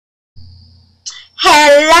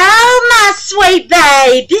Hello, my sweet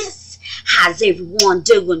babies. How's everyone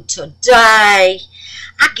doing today?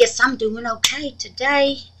 I guess I'm doing okay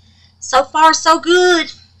today. So far, so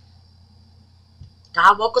good.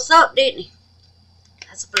 God woke us up, didn't he?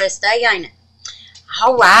 That's a blessed day, ain't it?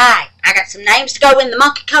 All right. I got some names to go in the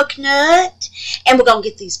monkey coconut. And we're going to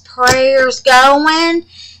get these prayers going.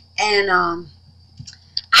 And I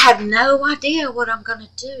have no idea what I'm going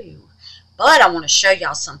to do. But I want to show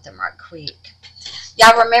y'all something right quick.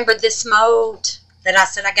 Y'all remember this mold that I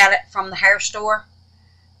said I got it from the hair store?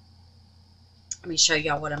 Let me show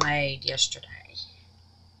y'all what I made yesterday.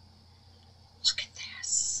 Look at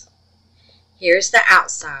this. Here's the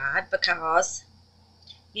outside because,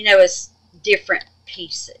 you know, it's different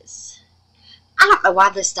pieces. I don't know why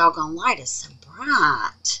this doggone light is so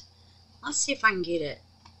bright. Let's see if I can get it.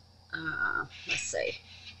 Let's see.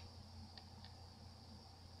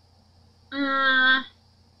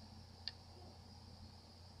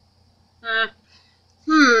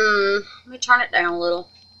 Let me turn it down a little.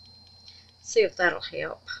 See if that'll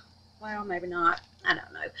help. Well, maybe not. I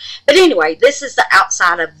don't know. But anyway, this is the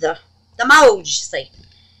outside of the mold, you see.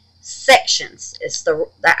 Sections. It's the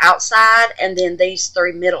outside and then these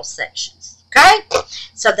three middle sections. Okay?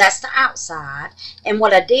 So that's the outside. And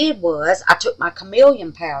what I did was I took my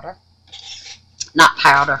chameleon powder. Not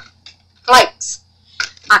powder. Flakes.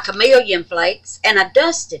 My chameleon flakes. And I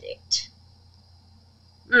dusted it.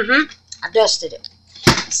 I dusted it.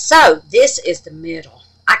 So, this is the middle.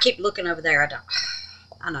 I keep looking over there.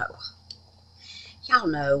 I know. Y'all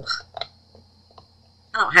know.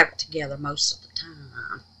 I don't have it together most of the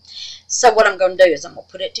time. So, what I'm going to do is I'm going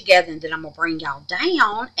to put it together and then I'm going to bring y'all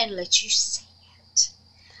down and let you see it.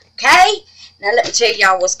 Okay? Now, let me tell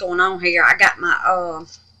y'all what's going on here. I got my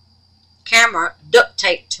camera duct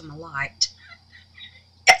taped to my light.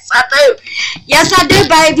 Yes, I do. Yes, I do,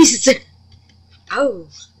 babies. Oh,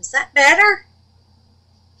 is that better?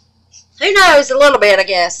 Who knows? A little bit, I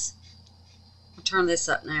guess. I'll turn this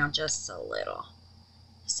up now just a little.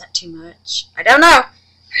 Is that too much? I don't know.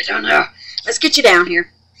 I don't know. Let's get you down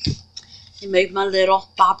here. Let me move my little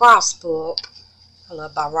Bob Ross book. I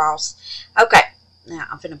love Bob Ross. Okay. Now,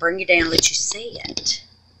 I'm going to bring you down and let you see it.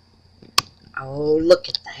 Oh, look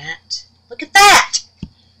at that. Look at that.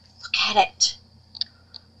 Look at it.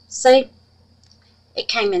 See? It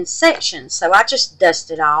came in sections, so I just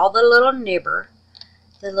dusted all the little nibber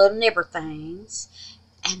things,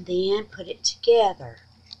 and then put it together.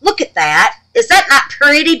 Look at that. Is that not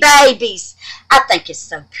pretty, babies? I think it's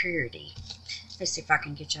so pretty. Let's see if I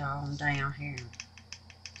can get y'all on down here.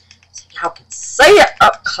 So y'all can see it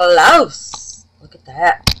up close. Look at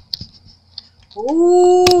that.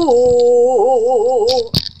 Ooh.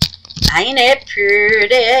 Ain't it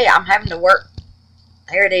pretty? I'm having to work.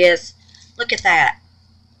 There it is. Look at that.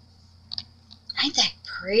 Ain't that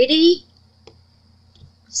pretty?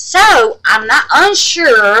 So, I'm not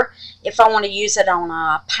unsure if I want to use it on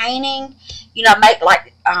a painting. You know, make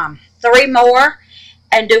like 3 more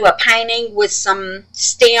and do a painting with some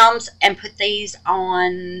stems and put these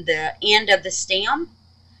on the end of the stem.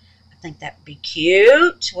 I think that would be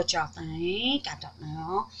cute. What y'all think? I don't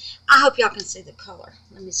know. I hope y'all can see the color.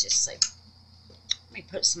 Let me just see. Let me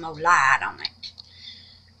put some more light on it.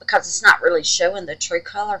 Because it's not really showing the true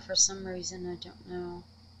color for some reason. I don't know.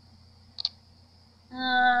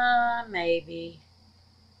 Maybe.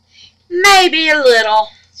 Maybe a little.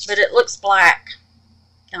 But it looks black.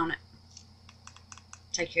 Don't it?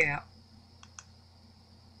 Take you out.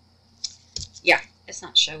 Yeah. It's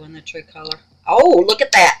not showing the true color. Oh, look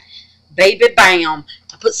at that. Baby bam.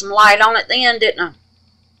 I put some light on it then, didn't I?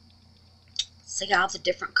 See all the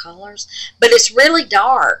different colors? But it's really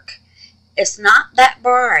dark. It's not that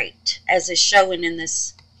bright as is showing in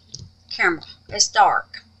this camera. It's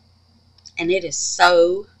dark. And it is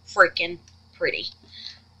so freaking pretty.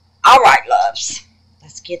 Alright, loves.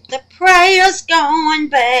 Let's get the prayers going,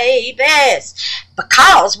 babies.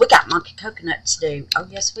 Because we got monkey coconuts to do. Oh,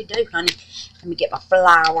 yes, we do, honey. Let me get my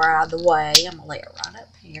flour out of the way. I'm going to lay it right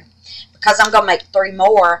up here. Because I'm going to make 3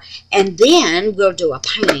 more. And then we'll do a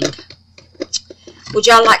painting. Would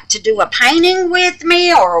y'all like to do a painting with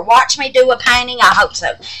me or watch me do a painting? I hope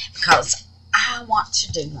so, because I want to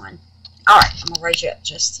do one. Alright, I'm going to raise you up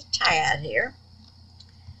just a tad here.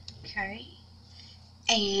 Okay.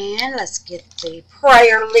 And let's get the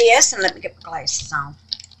prayer list, and let me get my glasses on.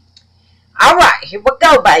 Alright, here we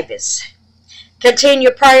go, babies.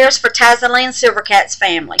 Continue prayers for Tazalynn Silvercat's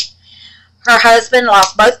family. Her husband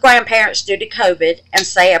lost both grandparents due to COVID, and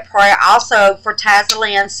say a prayer also for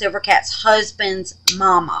Tazalynn Silvercat's husband's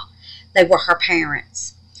mama. They were her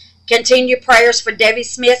parents. Continue prayers for Debbie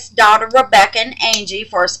Smith's daughter, Rebecca, and Angie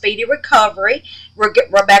for a speedy recovery.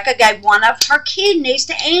 Rebecca gave one of her kidneys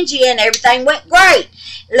to Angie, and everything went great.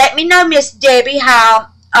 Let me know, Miss Debbie,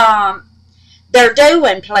 how they're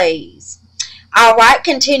doing, please. All right,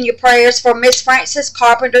 continue prayers for Miss Frances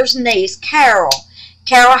Carpenter's niece, Carol.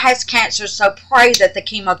 Carol has cancer, so pray that the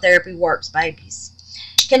chemotherapy works, babies.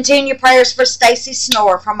 Continue prayers for Stacy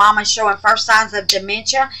Snorf. Her mom is showing first signs of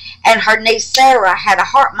dementia, and her niece Sarah had a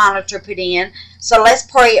heart monitor put in. So let's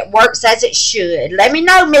pray it works as it should. Let me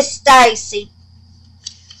know, Miss Stacy.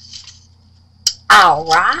 All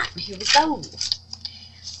right, here we go.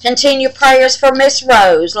 Continue prayers for Miss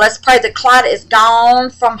Rose. Let's pray the clot is gone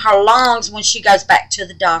from her lungs when she goes back to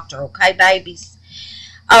the doctor. Okay, babies?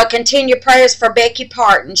 Continue prayers for Becky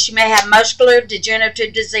Parton. She may have muscular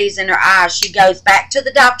degenerative disease in her eyes. She goes back to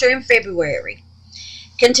the doctor in February.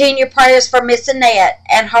 Continue prayers for Miss Annette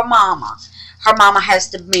and her mama. Her mama has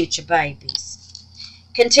dementia, babies.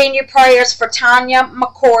 Continue prayers for Tanya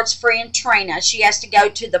McCord's friend Trina. She has to go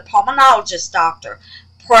to the pulmonologist doctor.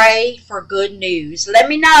 Pray for good news. Let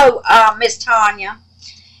me know, Miss Tanya.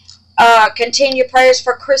 Continue prayers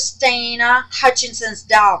for Christina Hutchinson's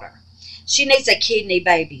daughter. She needs a kidney,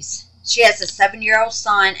 babies. She has a 7-year-old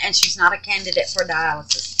son, and she's not a candidate for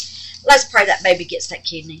dialysis. Let's pray that baby gets that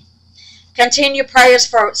kidney. Continue prayers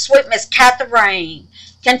for sweet Miss Catherine.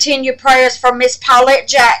 Continue prayers for Miss Paulette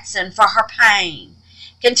Jackson for her pain.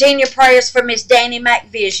 Continue prayers for Miss Danny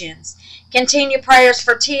McVisions. Continue prayers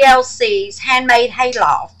for TLC's Handmade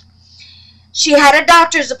Hayloft. She had a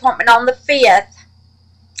doctor's appointment on the 5th,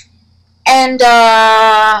 and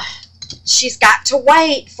she's got to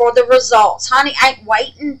wait for the results. Honey, ain't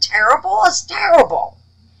waiting terrible? It's terrible.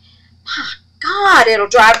 My God, it'll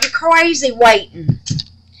drive you crazy waiting.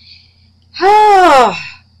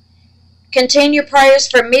 Continue prayers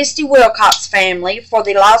for Misty Wilcox's family for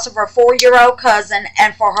the loss of her 4-year-old cousin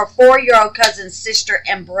and for her 4-year-old cousin's sister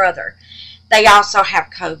and brother. They also have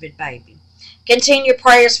COVID, baby. Continue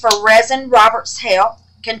prayers for Resin Roberts' health.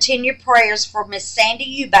 Continue prayers for Miss Sandy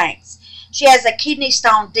Eubanks. She has a kidney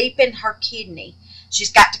stone deep in her kidney.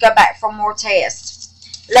 She's got to go back for more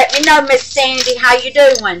tests. Let me know, Miss Sandy, how you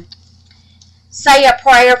doing? Say a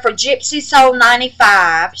prayer for Gypsy Soul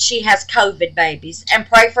 95. She has COVID, babies. And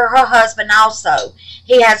pray for her husband also.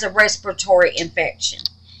 He has a respiratory infection.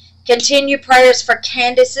 Continue prayers for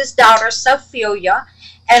Candace's daughter, Sophia,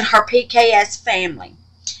 and her PKS family.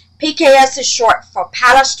 PKS is short for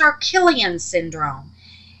Pallister-Killian syndrome.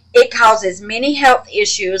 It causes many health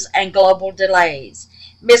issues and global delays.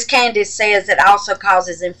 Miss Candace says it also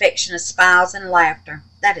causes infection of smiles and laughter.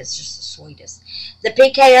 That is just the sweetest. The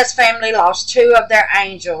PKS family lost 2 of their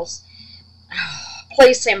angels.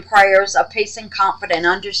 Please send prayers of peace and comfort and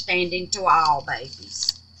understanding to all,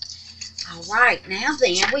 babies. All right, now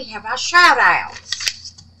then, we have our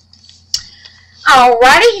shout-outs.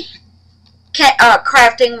 Alrighty.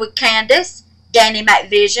 Crafting with Candace, Danny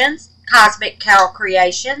McVisions, Cosmic Carol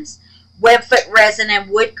Creations, Webfoot Resin and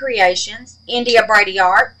Wood Creations, India Brady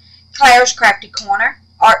Art, Claire's Crafty Corner,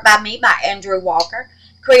 Art by Me by Andrew Walker,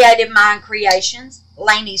 Creative Mind Creations,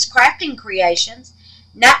 Laney's Crafting Creations,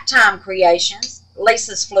 Naptime Creations,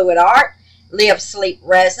 Lisa's Fluid Art, Live Sleep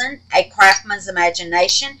Resin, A Craftsman's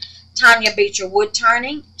Imagination, Tanya Beecher Wood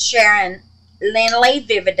Turning, Sharon Lindley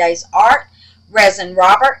Vivid Days Art, Resin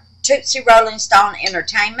Robert, Tootsie Rolling Stone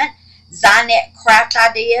Entertainment, Zynet Craft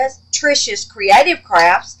Ideas, Trish's Creative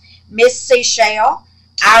Crafts, Miss Seashell,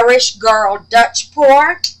 Irish Girl Dutch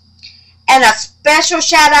Pour, and a special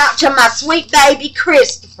shout out to my sweet baby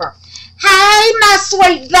Christopher. Hey, my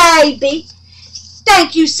sweet baby.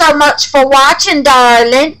 Thank you so much for watching,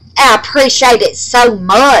 darling. I appreciate it so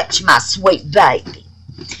much, my sweet baby.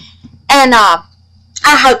 And I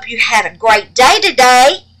hope you had a great day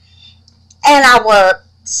today. And I will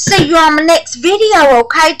see you on my next video,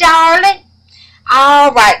 okay, darling?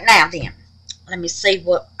 All right, now then. Let me see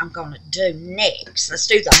what I'm going to do next. Let's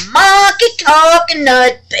do the monkey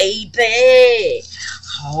coconut, baby.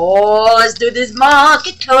 Oh, let's do this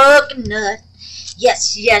monkey coconut.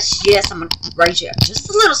 Yes, yes, yes. I'm going to raise you up just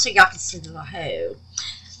a little so y'all can see the little hole.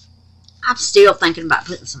 I'm still thinking about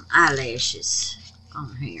putting some eyelashes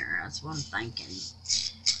on here. That's what I'm thinking.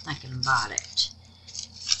 Thinking about it.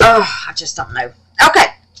 Oh, I just don't know. Okay,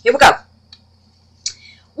 here we go.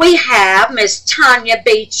 We have Miss Tanya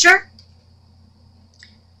Beecher.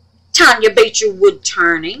 Tanya Beecher Wood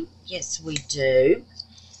Turning. Yes, we do.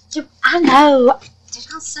 I know. Did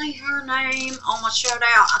I say her name on my shout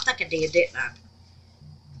out? I think I did, didn't I?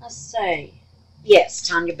 Let's see. Yes,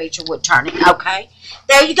 Tanya Beecher Wood Turning. Okay.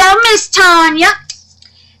 There you go, Miss Tanya.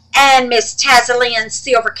 And Miss Tazalian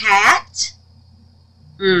Silver Cat.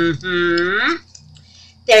 There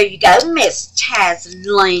you go, Miss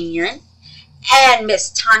Taslyn and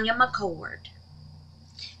Miss Tanya McCord.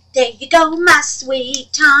 There you go, my sweet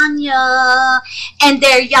Tanya. And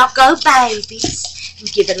there y'all go, babies.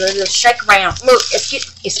 And give it a little shake around. Look,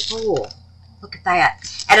 it's full. Look at that.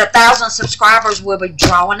 At 1,000 subscribers, we'll be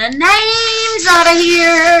drawing the names out of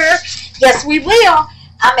here. Yes, we will.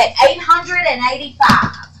 I'm at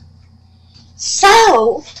 885.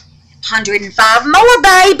 So, 105 more,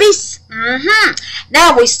 babies.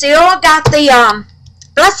 Now, we still got the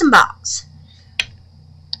blessing box.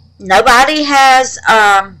 Nobody has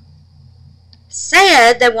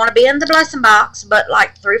said they want to be in the blessing box, but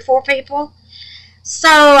like 3 or 4 people. So,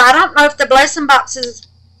 I don't know if the blessing box is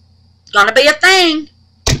going to be a thing.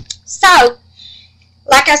 So,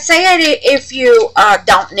 like I said, if you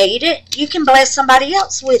don't need it, you can bless somebody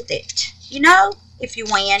else with it. You know, if you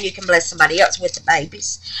win, you can bless somebody else with the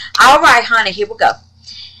babies. All right, honey, here we go.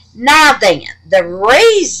 Now then, the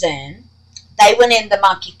reason they went in the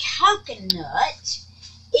monkey coconut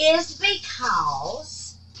is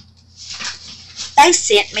because they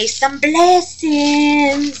sent me some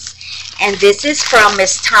blessings. And this is from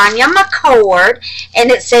Miss Tanya McCord.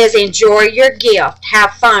 And it says, enjoy your gift.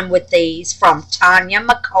 Have fun with these, from Tanya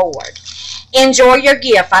McCord. Enjoy your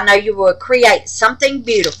gift. I know you will create something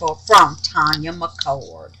beautiful, from Tanya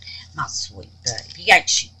McCord. My sweet baby. Ain't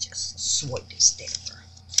she just the sweetest ever?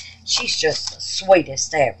 She's just the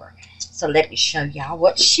sweetest ever. So let me show y'all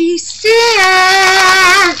what she said.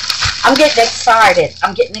 I'm getting excited.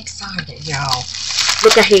 I'm getting excited, y'all.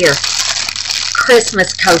 Look at here.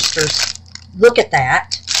 Christmas coasters. Look at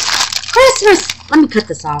that. Christmas. Let me cut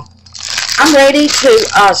this off. I'm ready to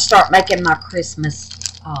start making my Christmas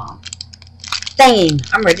theme.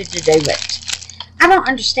 I'm ready to do it. I don't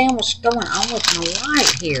understand what's going on with my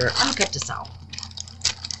light here. I'm going to cut this off.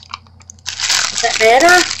 Is that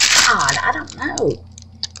better? God, I don't know.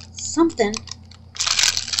 Something.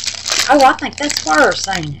 Oh, I think that's worse,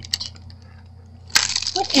 ain't it?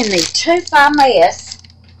 What in the 2-5 mess?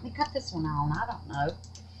 Let me cut this one on. I don't know.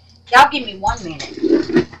 Y'all give me 1 minute.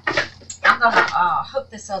 I'm going to hook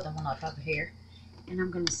this other one up over here. And I'm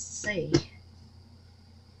going to see.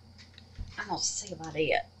 I'm going to see about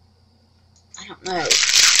it. I don't know.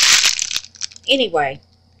 Anyway,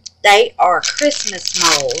 they are Christmas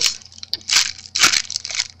molds.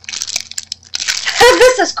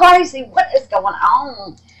 This is crazy. What is going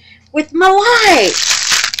on with my light?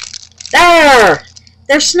 There.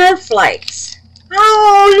 They're snowflakes.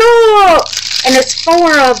 Oh, look. And it's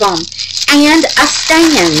 4 of them. And a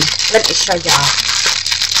stand. Let me show y'all.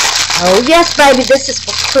 Oh, yes, baby. This is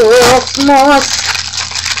for Christmas.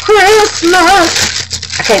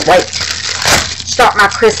 Christmas. I can't wait to start my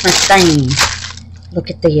Christmas theme. Look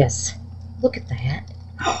at this. Look at that.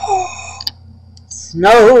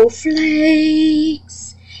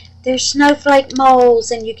 Snowflakes. They're snowflake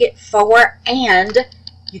molds. And you get 4 and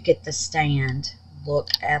you get the stand. Look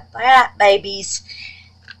at that, babies.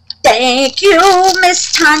 Thank you,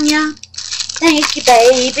 Miss Tanya. Thank you,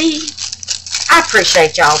 baby. I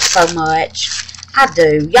appreciate y'all so much. I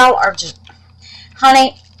do. Y'all are just...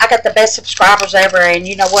 Honey, I got the best subscribers ever, and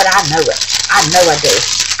you know what? I know it. I know I do.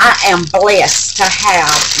 I am blessed to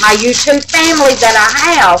have my YouTube family that I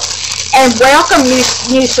have. And welcome,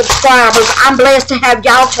 new subscribers. I'm blessed to have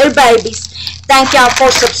y'all too, babies. Thank y'all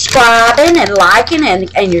for subscribing and liking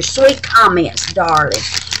and your sweet comments, darling.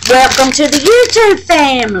 Welcome to the YouTube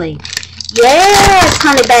family. Yes,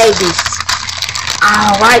 honey babies.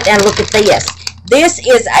 All right, now look at this. This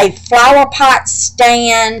is a flower pot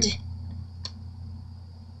stand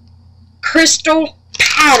crystal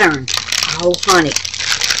pattern. Oh, honey.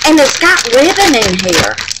 And it's got ribbon in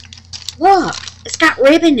here. Look, it's got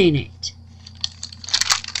ribbon in it.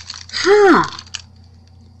 Huh.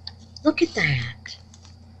 Look at that.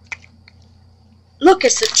 Look,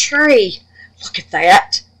 it's a tree. Look at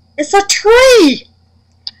that. It's a tree.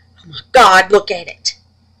 Oh my God, look at it.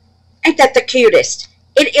 Ain't that the cutest?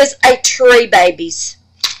 It is a tree, babies.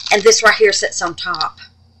 And this right here sits on top.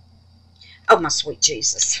 Oh, my sweet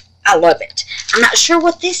Jesus. I love it. I'm not sure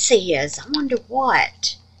what this is. I wonder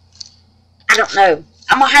what. I don't know.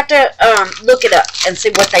 I'm going to have to look it up and see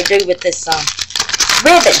what they do with this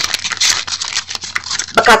ribbon.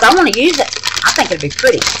 Because I want to use it. I think it'll be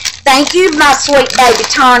pretty. Thank you, my sweet baby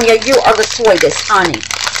Tanya. You are the sweetest, honey.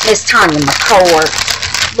 Miss Tanya McCord.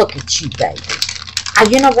 Look at you, baby.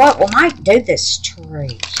 You know what? We might do this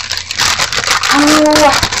tree.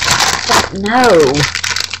 Oh, I don't know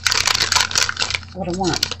what I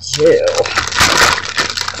want to do.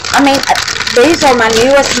 I mean, these are my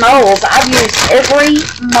newest molds. I've used every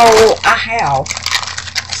mold I have.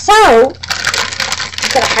 So,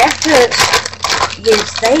 going to have to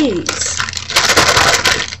use these.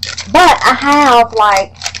 But I have,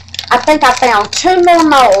 like, I think I found 2 more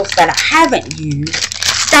molds that I haven't used.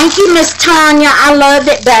 Thank you, Miss Tanya. I love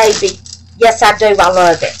it, baby. Yes, I do. I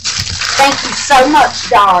love it. Thank you so much,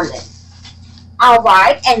 darling. All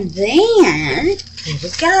right, and then, here we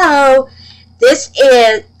go. This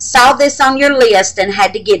is, saw this on your list and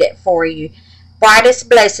had to get it for you. Brightest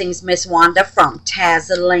Blessings, Miss Wanda from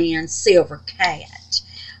Tazalyn Silver Cat.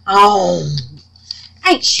 Oh,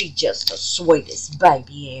 ain't she just the sweetest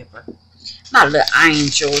baby ever? My little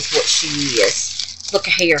angel is what she is. Look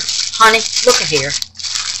at here. Honey, look at here.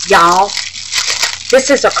 Y'all, this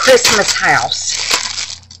is a Christmas house.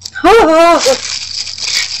 Oh,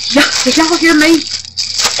 y'all hear me?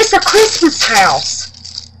 It's a Christmas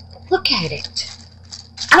house. Look at it.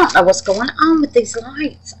 I don't know what's going on with these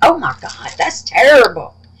lights. Oh my God, that's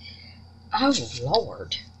terrible. Oh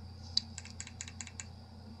Lord.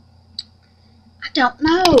 I don't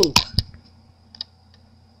know.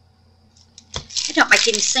 It don't make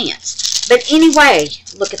any sense. But anyway,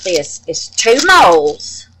 look at this. It's 2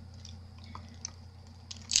 molds.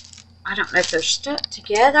 I don't know if they're stuck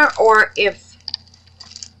together or if...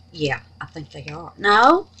 Yeah, I think they are.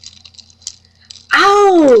 No?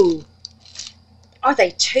 Oh! Are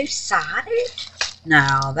they 2-sided?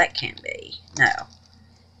 No, that can't be. No.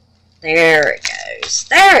 There it goes.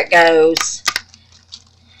 There it goes.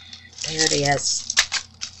 There it is.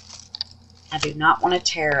 I do not want to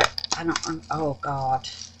tear it. I don't... Oh, God.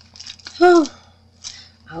 Whew.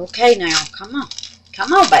 Okay, now. Come on.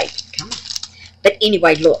 Come on, baby. Come on. But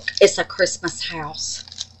anyway, look. It's a Christmas house.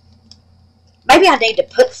 Maybe I need to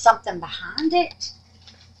put something behind it.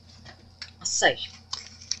 Let's see.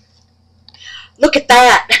 Look at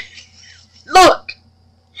that. Look.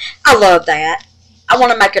 I love that. I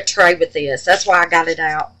want to make a tray with this. That's why I got it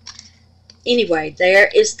out. Anyway, there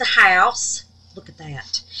is the house. Look at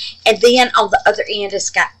that. And then on the other end, it's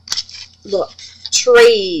got, look,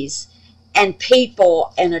 trees and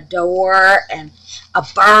people and a door and a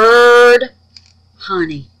bird.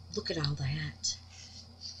 Honey, look at all that.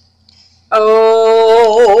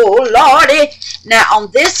 Oh, Lordy. Now,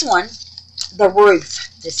 on this one, the roof.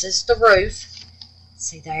 This is the roof.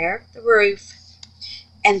 See there? The roof.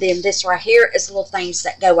 And then this right here is little things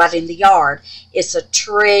that go out in the yard. It's a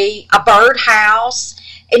tree, a bird house,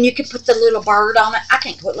 and you can put the little bird on it. I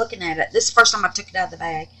can't quit looking at it. This is the first time I took it out of the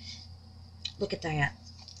bag. Look at that.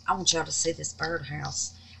 I want y'all to see this bird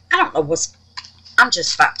house. I don't know what's... I'm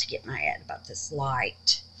just about to get mad about this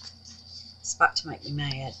light. It's about to make me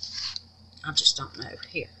mad. I just don't know.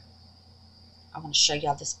 Here. I want to show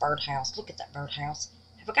y'all this birdhouse. Look at that birdhouse.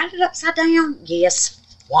 Have I got it upside down? Yes.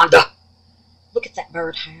 Wanda. Look at that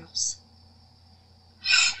birdhouse.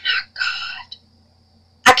 Oh my God.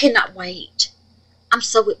 I cannot wait. I'm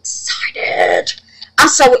so excited. I'm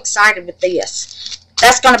so excited with this.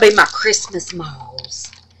 That's going to be my Christmas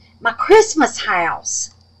malls. My Christmas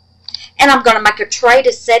house. And I'm going to make a tray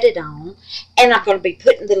to set it on. And I'm going to be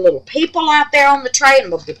putting the little people out there on the tray. And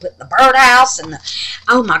I'm going to be putting the birdhouse and the,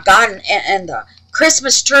 oh my God, and the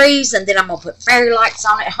Christmas trees. And then I'm going to put fairy lights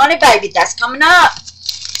on it. Honey, baby, that's coming up.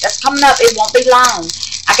 That's coming up. It won't be long.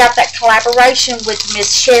 I got that collaboration with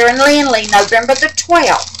Miss Sharon Lindley, November the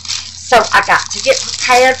 12th. So I got to get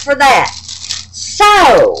prepared for that.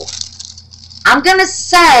 So, I'm going to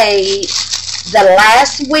say the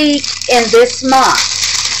last week in this month,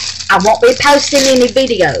 I won't be posting any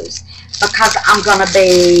videos because I'm going to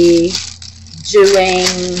be doing,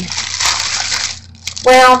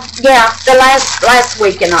 well, yeah, the last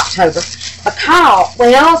week in October. Because,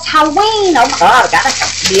 well, it's Halloween. Oh my God, I got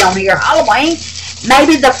to be on here Halloween.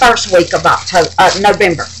 Maybe the first week of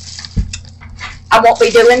November. I won't be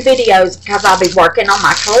doing videos because I'll be working on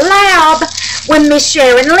my collab with Miss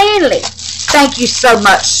Sharon Lindley. Thank you so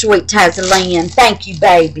much, sweet Tazalyn. Thank you,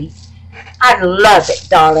 baby. I love it,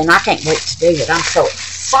 darling. I can't wait to do it. I'm so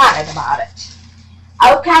excited about it.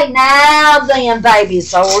 Okay, now then,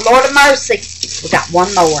 babies. Oh, Lord of mercy. We got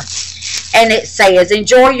one more. And it says,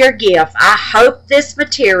 enjoy your gift. I hope this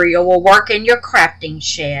material will work in your crafting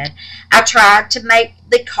shed. I tried to make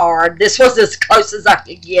the card. This was as close as I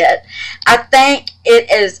could get. I think it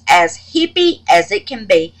is as hippie as it can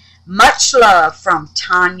be. Much love from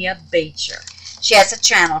Tanya Beecher. She has a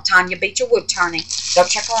channel, Tanya Beecher Wood Turning. Go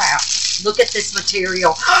check her out. Look at this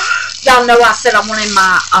material. Y'all know I said I wanted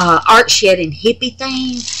my art shed in hippie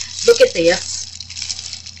theme. Look at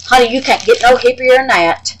this. Honey, you can't get no hippier than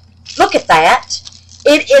that. Look at that.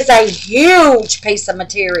 It is a huge piece of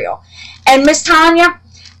material. And Miss Tanya,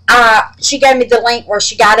 she gave me the link where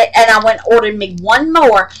she got it, and I went and ordered me one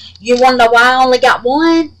more. You want to know why I only got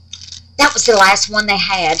one? That was the last one they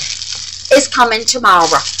had. It's coming tomorrow.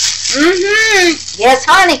 Yes,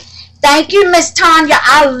 honey. Thank you, Miss Tanya.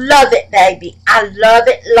 I love it, baby. I love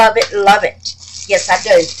it, love it, love it. Yes, I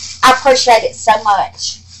do. I appreciate it so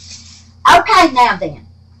much. Okay, now then.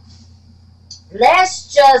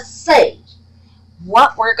 Let's just see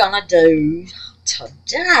what we're going to do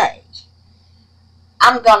today.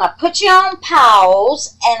 I'm going to put you on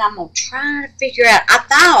pause, and I'm going to try to figure out.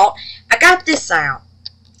 I got this out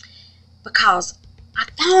because I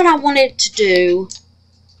thought I wanted to do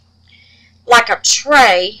like a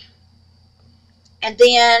tray and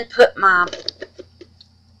then put my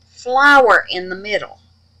flower in the middle.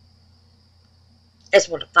 That's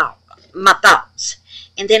what I thought. My thoughts.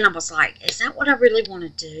 And then I was like, is that what I really want to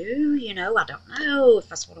do? You know, I don't know if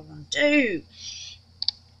that's what I want to do.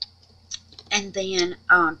 And then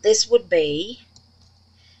this would be,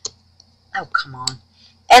 oh, come on.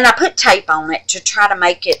 And I put tape on it to try to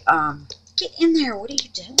make it, get in there. What are you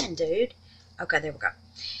doing, dude? Okay, there we go.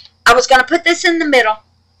 I was going to put this in the middle.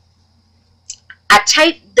 I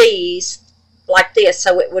taped these like this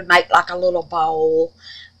so it would make like a little bowl.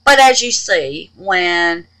 But as you see,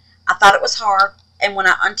 when I thought it was hard and when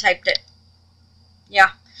I untaped it,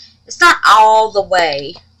 yeah, it's not all the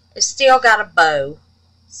way. It's still got a bow.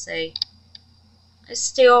 See? It's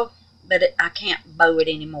still, but I can't bow it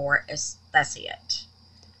anymore. That's it.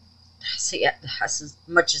 That's it. That's as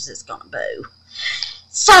much as it's going to bow.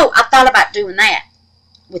 So I thought about doing that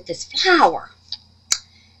with this flower.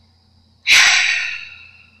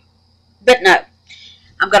 But no.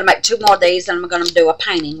 I'm going to make 2 more of these and I'm going to do a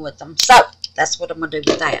painting with them. So that's what I'm going to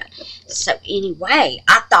do with that. So anyway,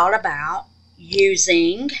 I thought about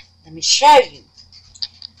using, let me show you,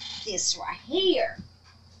 this right here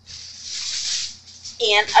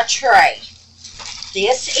in a tray.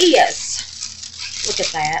 This is, look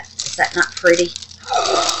at that. Is that not pretty?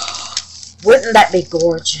 Wouldn't that be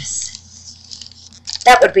gorgeous?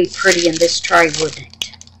 That would be pretty in this tray, wouldn't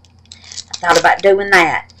it? I thought about doing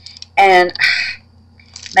that. And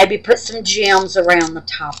maybe put some gems around the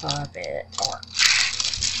top of it. Or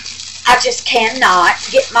I just cannot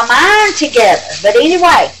get my mind together. But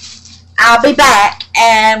anyway, I'll be back.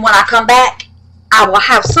 And when I come back, I will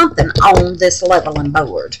have something on this leveling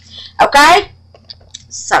board. Okay?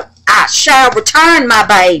 So, I shall return, my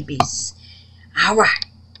babies. Alright.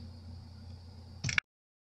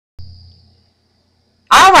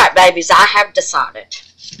 Alright, babies. I have decided.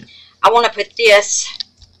 I want to put this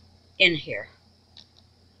in here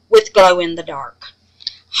with glow in the dark.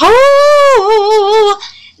 Oh!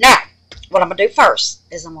 Now, what I'm going to do first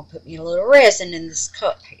is I'm going to put me a little resin in this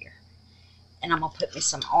cup here. And I'm going to put me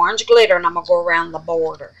some orange glitter and I'm going to go around the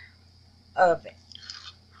border of it.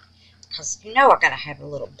 Because, you know, I got to have a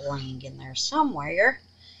little bling in there somewhere.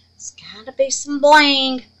 It's got to be some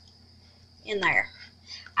bling in there.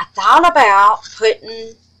 I thought about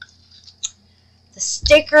putting the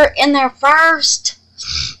sticker in there first.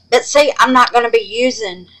 But see, I'm not going to be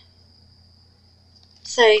using...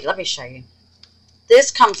 See, let me show you.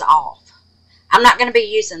 This comes off. I'm not going to be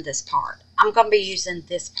using this part. I'm going to be using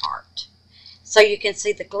this part. So you can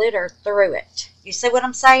see the glitter through it. You see what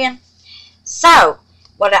I'm saying? So,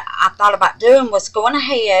 what I thought about doing was going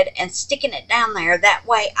ahead and sticking it down there. That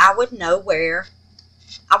way I would know where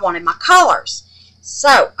I wanted my colors.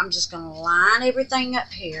 So, I'm just going to line everything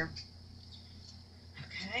up here.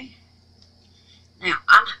 Okay. Now,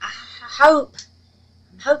 I'm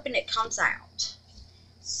hoping it comes out.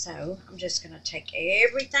 So, I'm just going to take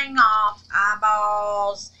everything off.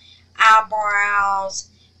 Eyeballs, eyebrows,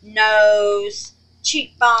 nose,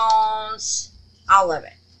 cheekbones, all of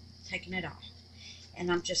it. Taking it off.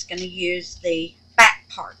 And I'm just going to use the back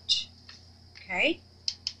part. Okay?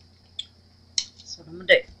 That's what I'm going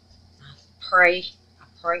to do. I pray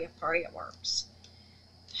it works.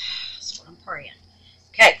 That's what I'm praying.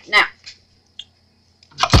 Okay, now,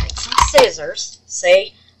 I'm going to take some scissors.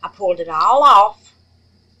 See, I pulled it all off.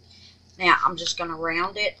 Now, I'm just going to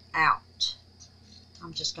round it out.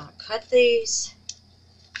 I'm just going to cut these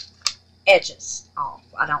edges off.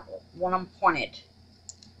 I don't want them pointed.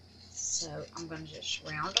 So, I'm going to just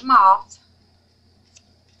round them off.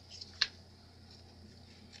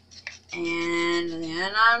 And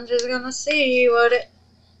then I'm just going to see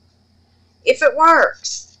if it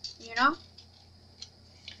works, you know.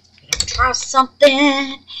 You don't try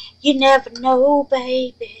something, you never know,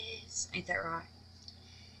 babies. Ain't that right?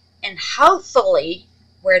 And hopefully,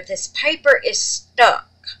 where this paper is stuck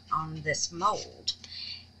on this mold,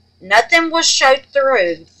 nothing will show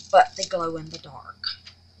through but the glow in the dark.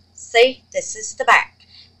 See, this is the back.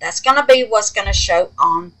 That's going to be what's going to show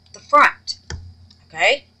on the front.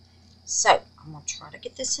 Okay? So, I'm going to try to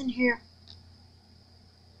get this in here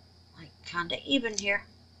kind of even here.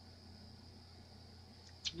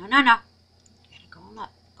 No, no, no. You gotta go on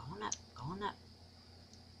up, going up, going up.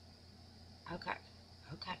 Okay,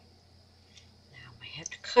 okay. Now I may have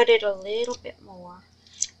to cut it a little bit more.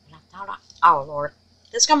 But I thought oh Lord,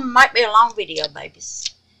 this might be a long video,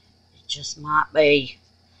 babies. It just might be,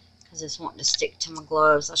 because it's wanting to stick to my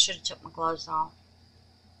gloves. I should have took my gloves off.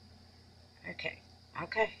 Okay,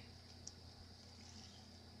 okay.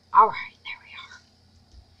 All right, there we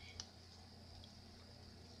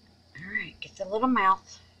are. All right, get the little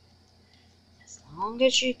mouth. As long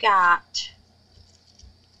as you got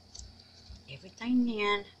everything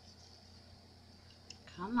in.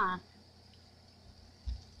 Come on.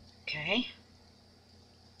 Okay.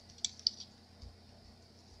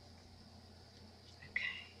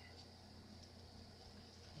 Okay.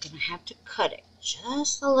 I'm going to have to cut it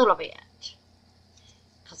just a little bit,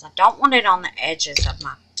 because I don't want it on the edges of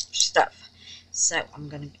my stuff. So I'm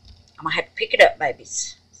gonna have to pick it up,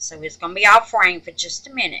 babies. So it's gonna be off frame for just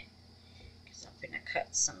a minute, because I'm gonna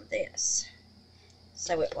cut some of this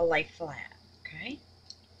so it will lay flat. Okay.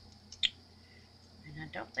 And I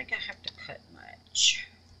don't think I have to cut much.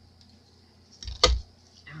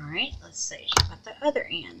 All right. Let's see. How about the other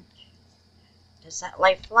end? Does that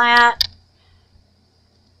lay flat?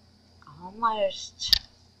 Almost.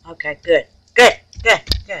 Okay. Good. Good. Good.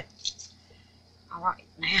 Good. All right,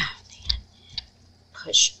 now then,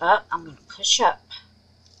 push up. I'm going to push up.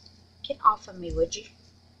 Get off of me, would you?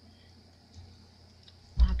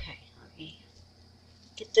 Okay, let me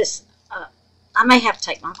get this up. I may have to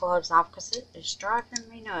take my gloves off because it is driving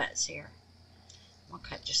me nuts here. I'm going to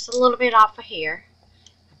cut just a little bit off of here.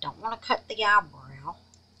 I don't want to cut the eyebrow.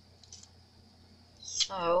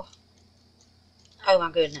 So, oh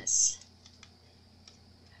my goodness.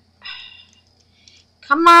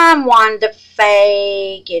 Come on, Wanda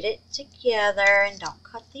Faye. Get it together and don't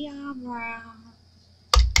cut the eyebrow.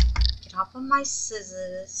 Get off of my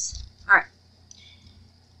scissors. Alright.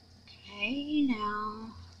 Okay,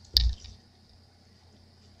 now.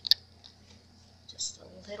 Just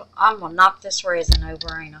a little. I'm going to knock this resin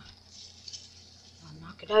over, ain't I? I'll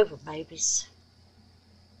knock it over, babies.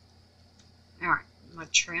 Alright, I'm going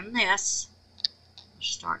to trim this. I'll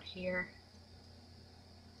start here.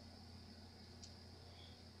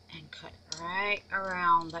 And cut right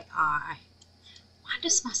around the eye. Why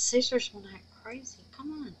does my scissors want to act crazy?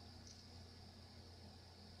 Come on.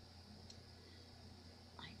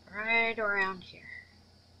 Like right around here.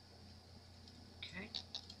 Okay.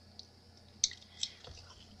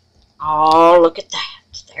 Oh, look at that.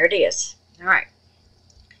 There it is. All right.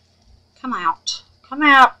 Come out. Come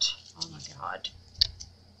out. Oh my God.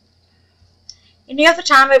 Any other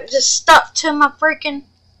time it would just stuck to my freaking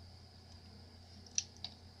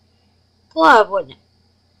glove, wouldn't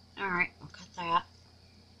it? Alright, I'll cut that.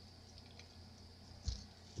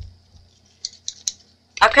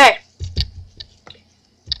 Okay.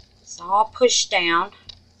 It's all pushed down.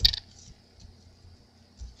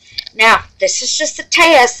 Now, this is just a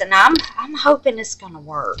test, and I'm hoping it's going to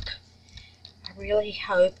work. I really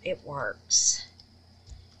hope it works.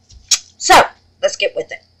 So, let's get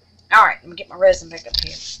with it. Alright, let me get my resin back up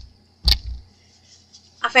here.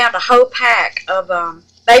 I found a whole pack of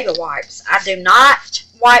baby wipes. I do not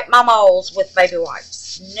wipe my moles with baby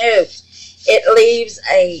wipes. No. It leaves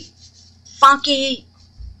a funky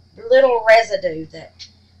little residue that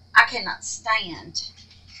I cannot stand.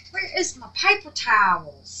 Where is my paper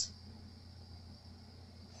towels?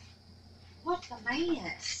 What the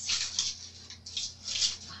mess?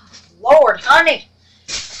 Oh, Lord, honey.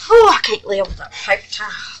 Oh, I can't live without paper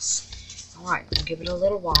towels. Alright, I'll give it a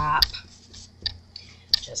little wipe.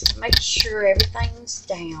 Just to make sure everything's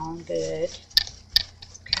down good.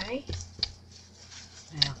 Okay.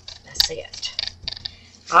 Now, that's it.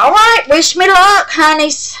 Alright, wish me luck,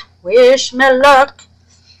 honeys. Wish me luck.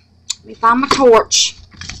 Let me find my torch.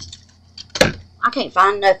 I can't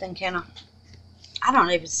find nothing, can I? I don't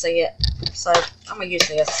even see it. So, I'm going to use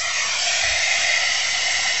this.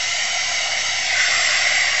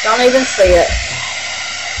 Don't even see it.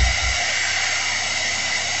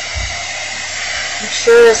 I'm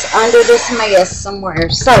sure it's under this mess somewhere.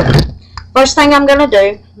 So, first thing I'm going to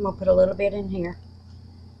do, I'm going to put a little bit in here.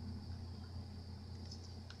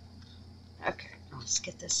 Okay, let's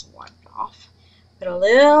get this wiped off. Put a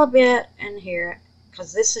little bit in here,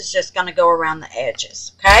 because this is just going to go around the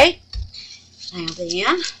edges, okay? Now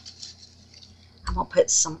then, I'm going to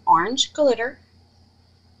put some orange glitter.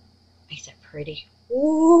 Ain't that pretty?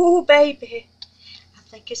 Ooh, baby. I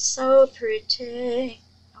think it's so pretty.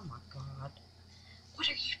 Oh, my God. What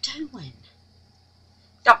are you doing?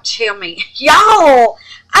 Don't tell me. Y'all,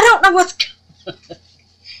 I don't know what's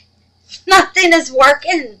Nothing is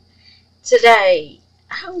working today.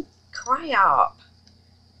 Oh, crap.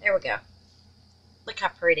 There we go. Look how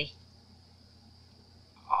pretty.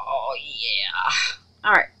 Oh, yeah.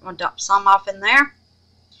 All right, I'm going to dump some off in there.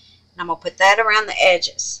 And I'm going to put that around the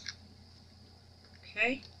edges.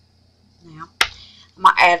 Okay. Now, I'm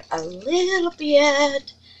going to add a little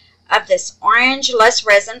bit of this orange less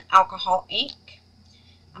resin alcohol ink.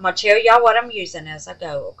 I'm going to tell y'all what I'm using as I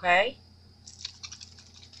go, okay?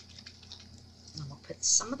 I'm going to put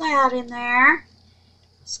some of that in there.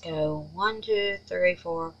 Let's go 1, 2, 3,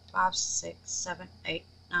 4, 5, 6, 7, 8,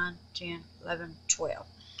 9, 10, 11, 12.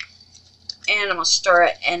 And I'm going to stir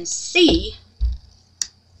it and see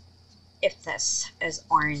if that's as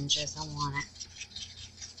orange as I want it.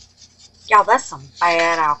 Y'all, that's some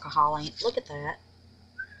bad alcohol ink. Look at that.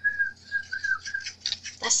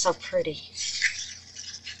 That's so pretty.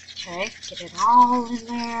 Okay, get it all in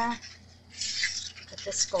there. Put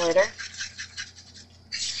this glitter.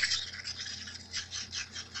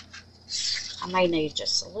 I may need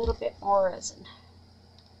just a little bit more resin.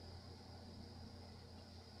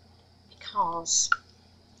 Because,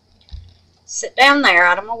 sit down there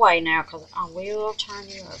out of my way now because I will turn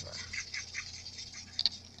you over.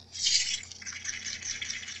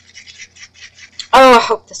 Oh, I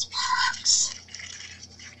hope this works.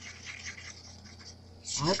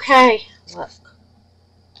 Okay, look.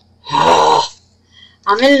 Oh,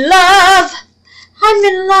 I'm in love. I'm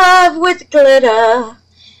in love with glitter. Now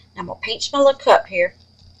I'm going to pinch my little cup here.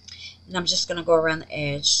 And I'm just going to go around the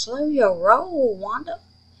edge. Slow your roll, Wanda.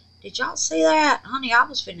 Did y'all see that? Honey, I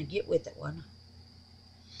was finna get with it, wasn't I?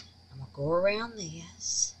 I'm going to go around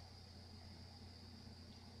this.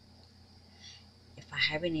 If I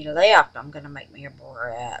have any left, I'm going to make me a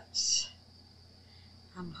barrette.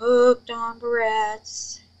 I'm hooked on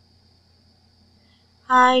barrettes.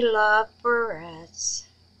 I love barrettes.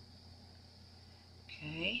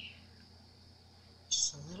 Okay.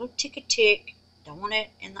 Just a little tick-a-tick. Don't want it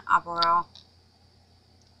in the eyebrow.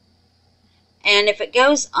 And if it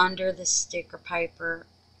goes under the sticker paper,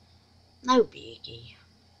 no biggie.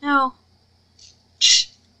 No.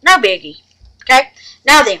 No biggie. Okay?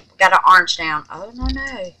 Now then, we got our orange down. Oh, no,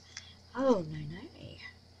 no. Oh, no, no.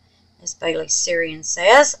 As Bailey Syrian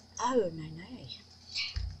says. Oh, no,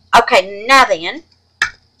 no. Okay, now then,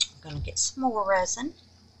 I'm going to get some more resin.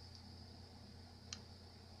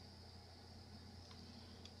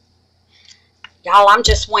 Y'all, I'm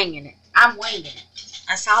just winging it. I'm winging it.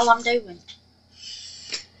 That's all I'm doing.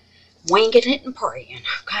 Winging it and praying,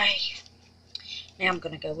 okay? Now I'm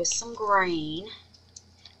going to go with some green.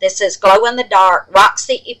 This is Glow in the Dark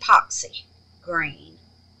Roxy Epoxy Green.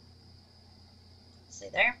 See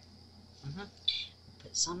there?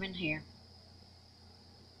 Put some in here.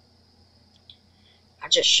 I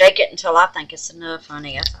just shake it until I think it's enough,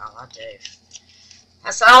 honey. That's all I do.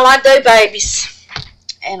 That's all I do, babies.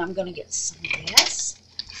 And I'm going to get some of this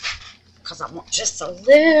because I want just a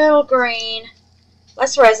little green.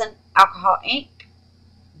 Less resin, alcohol ink,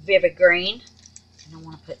 vivid green. And I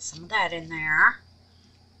want to put some of that in there.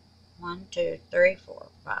 1, 2, 3, 4,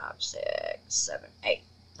 5, 6, 7, 8.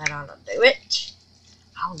 That ought to do it.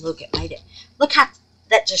 Oh, look, it made it. Look how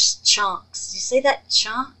that just chunks. You see that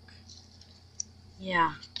chunk?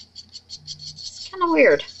 Yeah. It's kind of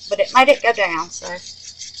weird, but it made it go down, so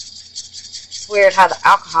it's weird how the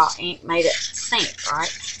alcohol ink made it sink,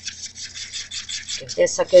 right? Give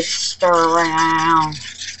this a good stir around.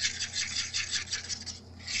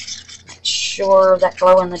 Make sure that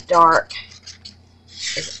glow in the dark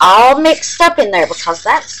is all mixed up in there because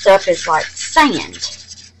that stuff is like sand.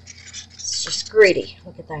 It's just gritty.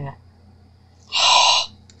 Look at that.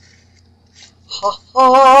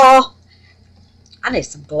 I need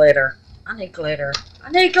some glitter. I need glitter.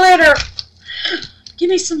 I need glitter. Give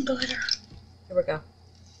me some glitter. Here we go.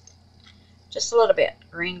 Just a little bit.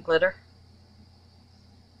 Green glitter.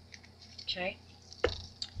 Okay.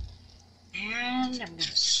 And I'm going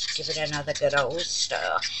to give it another good old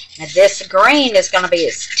stir. Now this green is going to be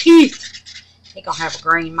his teeth. He's going to have a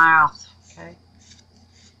green mouth. Okay.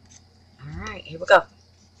 Alright, here we go.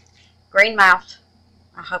 Green mouth.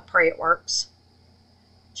 I pray it works.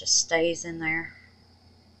 Just stays in there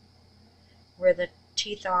where the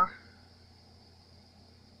teeth are.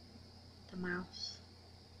 The mouth.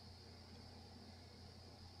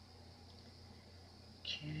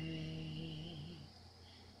 Okay.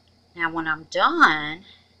 Now when I'm done,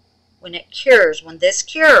 when it cures, when this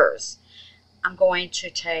cures, I'm going to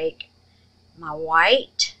take my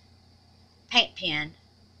white paint pen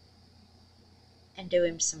and do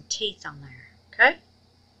him some teeth on there. Okay?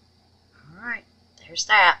 Alright, there's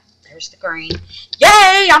that. There's the green.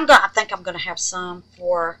 Yay! I think I'm gonna have some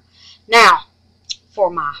for Now, for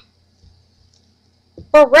my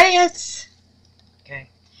barrettes. Okay.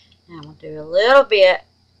 Now I'm going to do a little bit.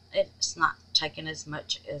 It's not taking as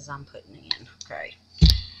much as I'm putting in. Okay.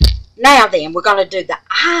 Now then, we're going to do the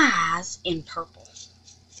eyes in purple.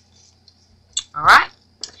 Alright.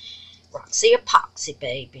 Roxy Epoxy,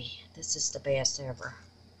 baby. This is the best ever.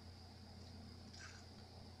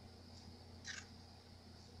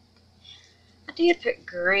 I did put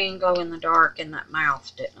green glow in the dark in that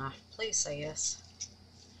mouth, didn't I? Please say yes.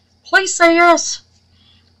 Please say yes.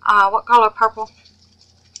 What color? Purple.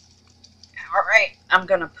 Alright. I'm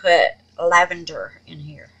going to put lavender in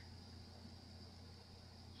here.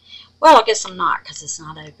 Well, I guess I'm not because it's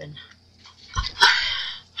not open.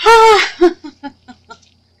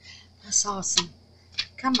 That's awesome.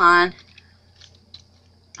 Come on.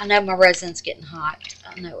 I know my resin's getting hot.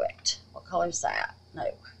 I know it. What color is that? No.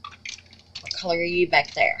 What color are you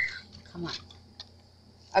back there? Come on.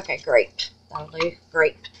 Okay, grape. That'll do.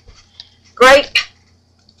 Grape. Grape.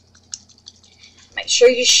 Make sure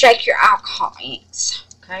you shake your alcohol inks.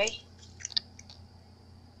 Okay?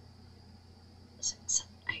 6,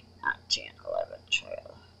 7, 8, 9, 10, 11, 12.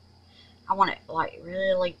 I want it like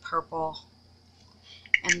really purple.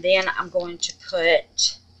 And then I'm going to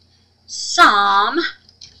put some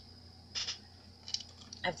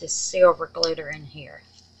of this silver glitter in here.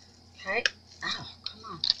 Okay? Oh, come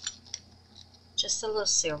on. Just a little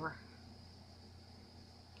silver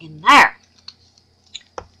in there.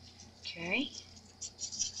 Okay.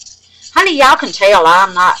 Honey, y'all can tell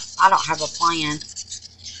I don't have a plan.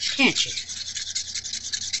 Can't you?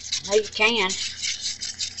 I know you can.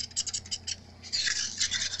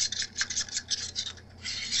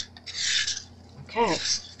 Okay.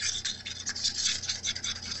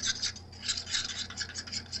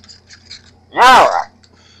 Alright.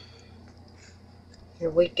 Here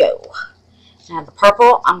we go. Now the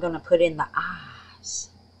purple, I'm going to put in the eyes.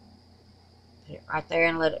 Put it right there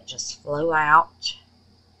and let it just flow out.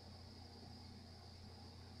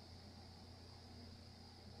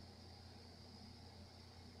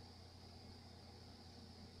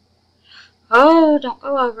 Oh, don't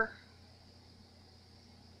go over.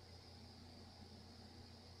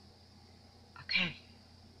 Okay.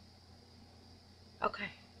 Okay.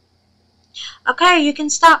 Okay, you can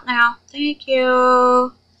stop now. Thank you.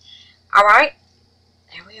 Alright.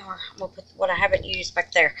 There we are. I'm going to put what I haven't used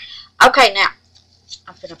back there. Okay, now.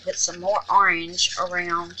 I'm going to put some more orange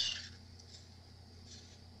around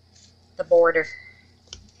the border.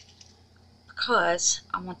 Because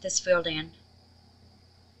I want this filled in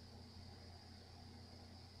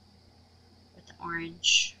with the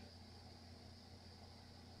orange.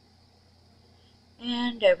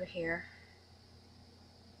 And over here.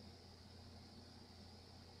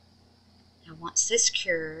 Now once this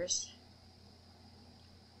cures,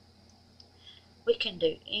 we can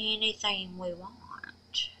do anything we want.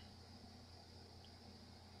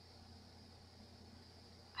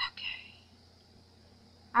 Okay.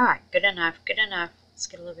 Alright, good enough, good enough. Let's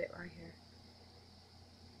get a little bit right here.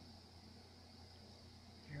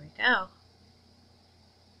 There we go.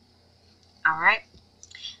 Alright.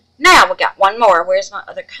 Now we got one more. Where's my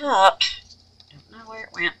other cup? Don't know where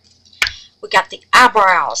it went. We got the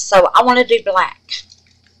eyebrows. So I want to do black.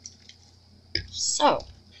 So,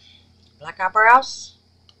 black eyebrows.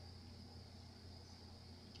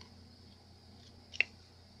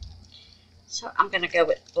 So I'm going to go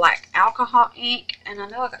with black alcohol ink. And I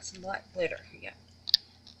know I got some black glitter here.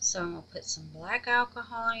 So I'm going to put some black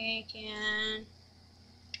alcohol ink in.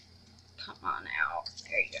 Come on out.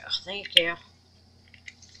 There you go. Thank you.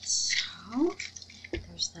 So,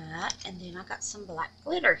 there's that. And then I got some black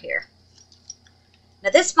glitter here. Now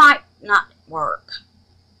this might not work,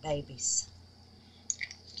 babies.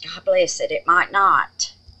 God bless it. It might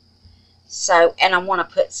not. So, and I want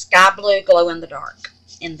to put sky blue glow in the dark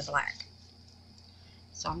in the black.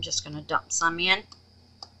 So I'm just going to dump some in.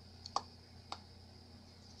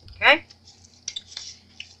 Okay.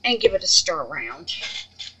 And give it a stir around.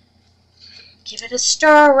 Give it a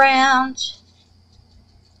stir around.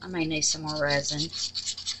 I may need some more resin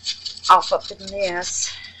off up in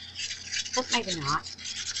this. But maybe not.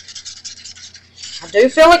 I do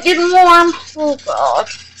feel it getting warm. Oh, God.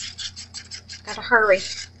 Gotta hurry.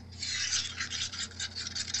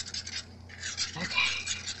 Okay.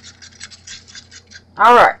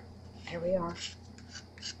 Alright. There we are.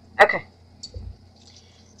 Okay.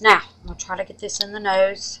 Now, I'm going to try to get this in the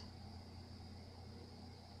nose.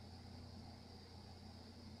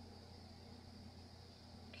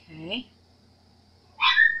 Okay.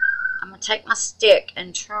 I'm going to take my stick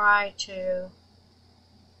and try to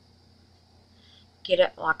get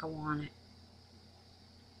it like I want it.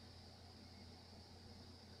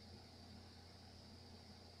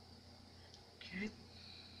 Okay.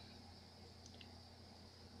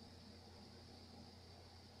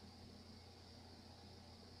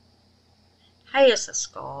 Hey, it's a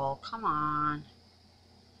skull. Come on.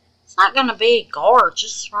 It's not going to be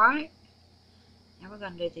gorgeous, right? Now we're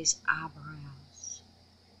going to do these eyebrows.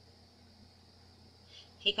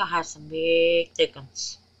 He going to have some big thick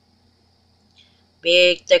ones.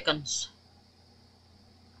 Big thick ones.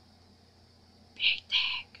 Big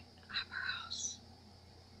thick eyebrows.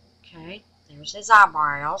 Okay, there's his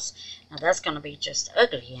eyebrows. Now that's going to be just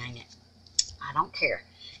ugly, ain't it? I don't care.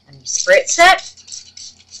 Let me spritz it.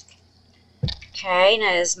 Okay,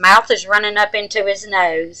 now his mouth is running up into his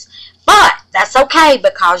nose. But that's okay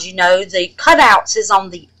because, you know, the cutouts is on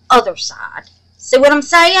the other side. See what I'm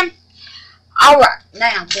saying? Alright,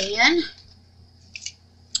 now then,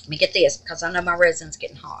 let me get this because I know my resin's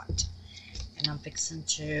getting hot. And I'm fixing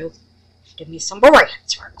to do me some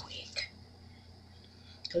barrettes real quick.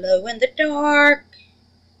 Glow in the dark.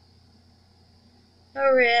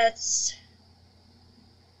 Barrettes.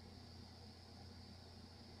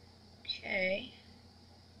 Okay.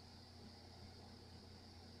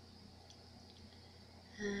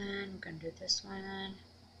 And I'm going to do this one.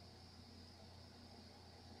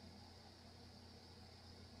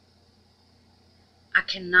 I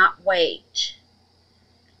cannot wait.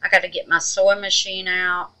 I got to get my sewing machine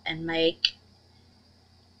out and make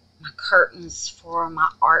my curtains for my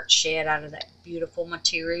art shed out of that beautiful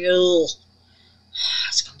material.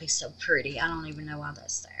 It's going to be so pretty. I don't even know why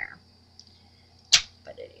that's there.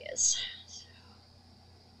 But it is.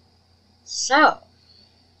 So,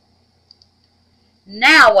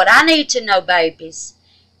 now what I need to know, babies,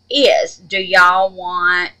 is do y'all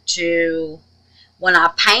want to, when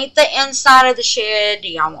I paint the inside of the shed, do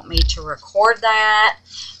y'all want me to record that?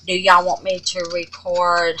 Do y'all want me to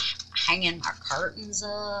record hanging my curtains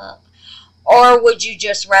up? Or would you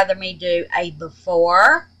just rather me do a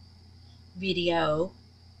before video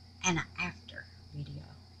and an after video?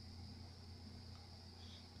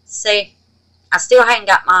 See, I still haven't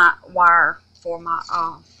got my wire for my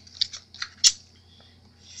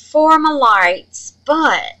lights,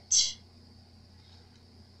 but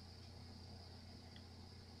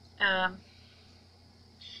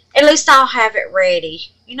at least I'll have it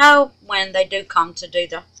ready. You know, when they do come to do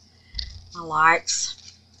my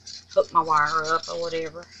lights, hook my wire up or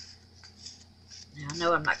whatever. Now I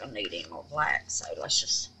know I'm not going to need any more black, so let's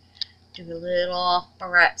just do a little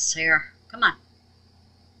barrettes here. Come on.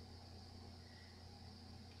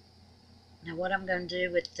 Now what I'm going to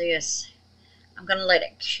do with this, I'm going to let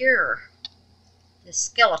it cure this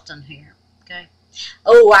skeleton here, okay?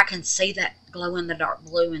 Oh, I can see that glow-in-the-dark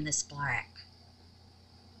blue in this black.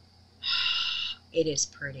 It is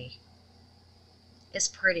pretty. It's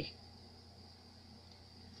pretty.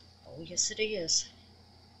 Oh, yes it is.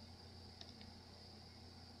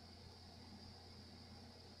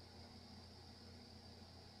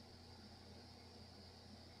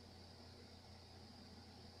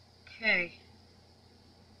 Okay.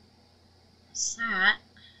 That's that.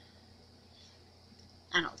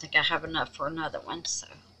 I don't think I have enough for another one, so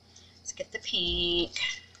let's get the pink.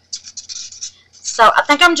 So I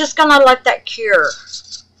think I'm just gonna let that cure.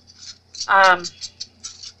 I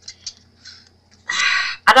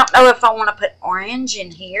don't know if I want to put orange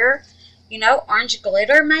in here. You know, orange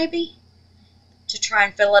glitter maybe to try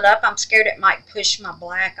and fill it up. I'm scared it might push my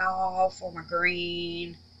black off or my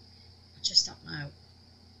green. I just don't know.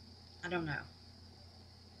 I don't know.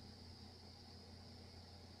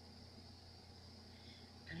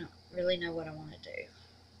 I don't really know what I want to do.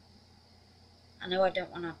 I know I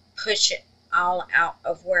don't want to push it all out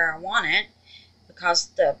of where I want it because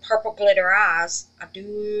the purple glitter eyes, I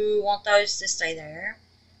do want those to stay there.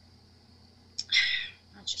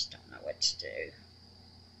 I just don't know what to do.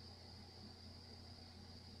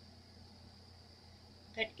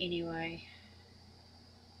 But anyway.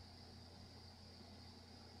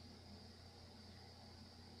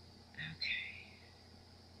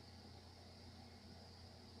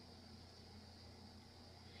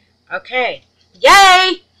 Okay.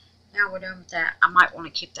 Yay! Now we're done with that. I might want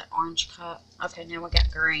to keep that orange cup. Okay, now we got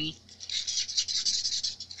green.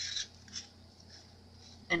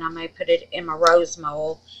 And I may put it in my rose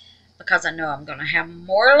mold because I know I'm going to have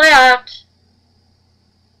more left.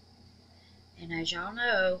 And as y'all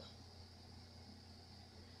know,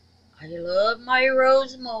 I love my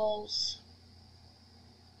rose molds.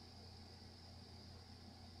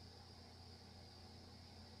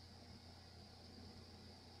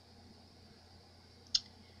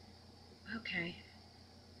 Okay.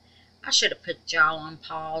 I should have put y'all on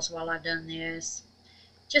pause while I done this.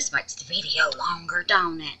 Just makes the video longer,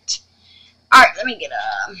 don't it? Alright, let me get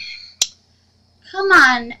Come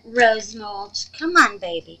on, Rose Mulch. Come on,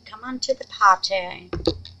 baby. Come on to the potty.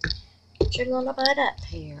 Get your little butt up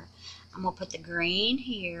here. I'm going to put the green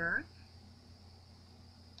here.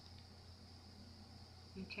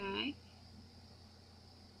 Okay.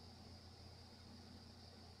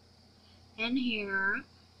 And here.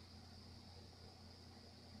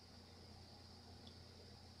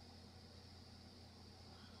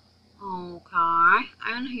 Okay.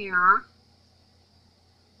 And here.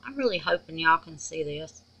 I'm really hoping y'all can see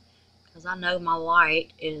this, because I know my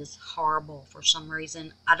light is horrible for some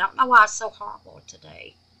reason. I don't know why it's so horrible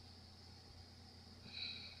today.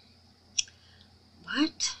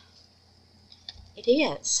 But it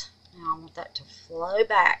is. Now I want that to flow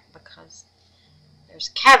back because there's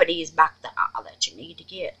cavities back the eye that you need to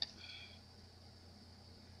get.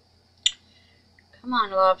 Come on,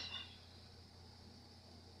 love.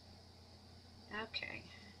 Okay.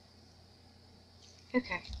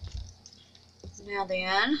 Okay. Now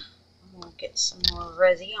then, I'm going to get some more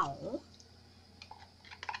resin.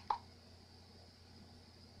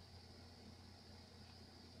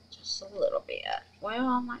 Just a little bit. Well,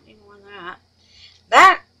 I might need more than that.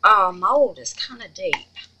 That mold is kind of deep.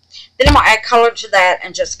 Then I'm going to add color to that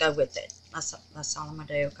and just go with it. That's all I'm going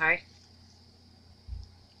to do, okay?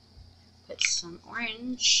 Put some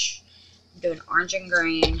orange. I'm doing orange and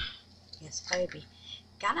green. Yes, baby.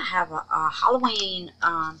 Gotta have a Halloween,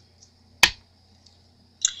 I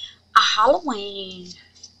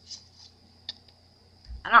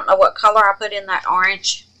don't know what color I put in that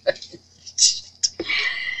orange.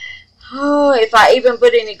 Oh, if I even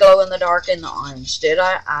put any glow in the dark in the orange, did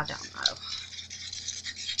I? I don't know.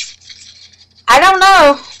 I don't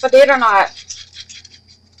know if I did or not.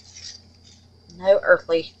 No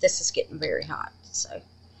earthly. This is getting very hot, so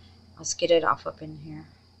let's get it off up in here.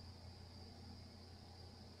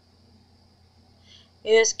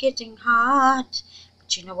 It's getting hot.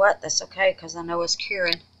 But you know what? That's okay, because I know it's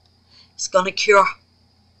curing. It's going to cure.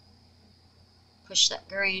 Push that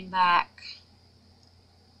green back.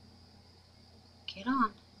 Get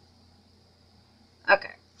on.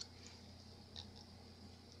 Okay.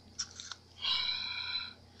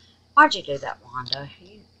 Why'd you do that, Wanda?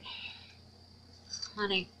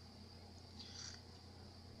 Honey.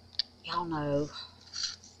 Y'all know.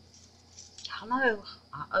 Y'all know.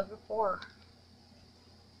 I overpour.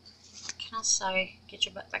 What can I say? Get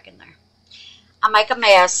your butt back in there. I make a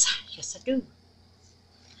mess. Yes, I do.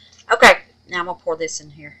 Okay. Now I'm going to pour this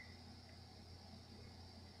in here.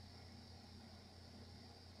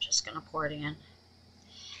 Just going to pour it in.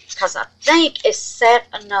 Because I think it's set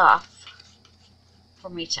enough for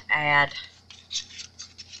me to add.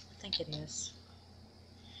 I think it is.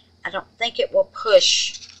 I don't think it will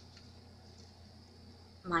push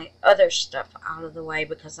my other stuff out of the way,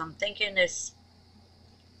 because I'm thinking it's,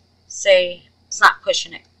 see, it's not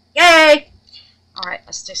pushing it. Yay! Alright,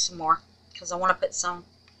 let's do some more, because I want to put some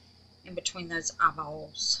in between those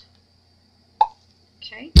eyeballs.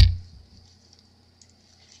 Okay.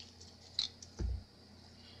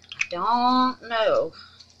 I don't know.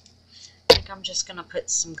 I think I'm just going to put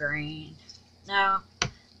some green. No,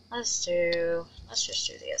 let's just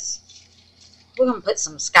do this. We're going to put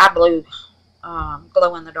some sky blue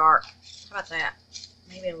glow in the dark. How about that?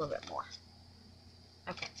 Maybe a little bit more.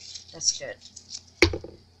 Okay, that's good.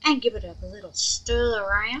 And give it a little stir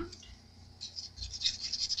around.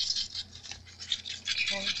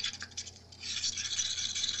 Okay.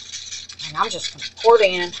 And I'm just going to pour it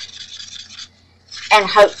in and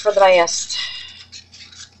hope for the best.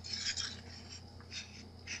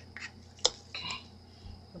 Okay,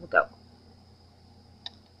 here we go.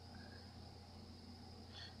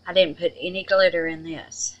 I didn't put any glitter in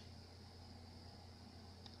this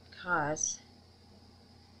because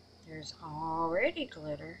there's already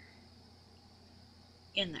glitter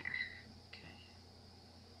in there. Okay.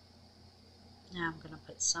 Now I'm going to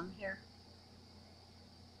put some here.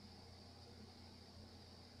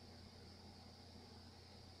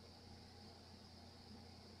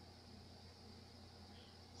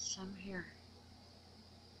 Some here.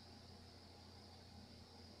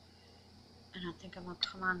 And I think I'm going to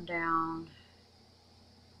come on down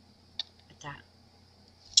at that.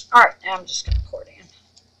 Alright, now I'm just going to pour it in.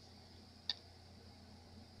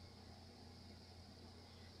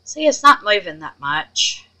 See, it's not moving that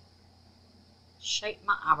much. Shape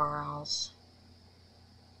my eyebrows.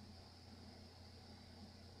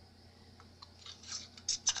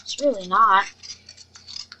 It's really not.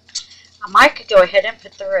 I might go ahead and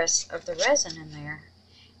put the rest of the resin in there.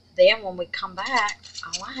 Then when we come back,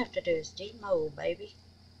 all I have to do is demold, baby.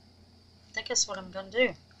 I think that's what I'm going to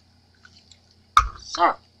do.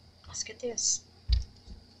 So, let's get this.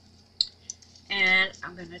 And And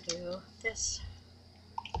I'm going to do this.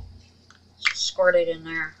 Squirt it in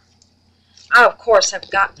there. I, of course, have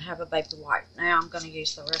got to have a baby wipe. Now I'm going to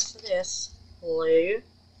use the rest of this blue.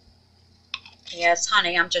 Yes,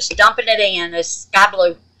 honey, I'm just dumping it in. It's sky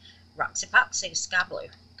blue. Roxy Poxy sky blue.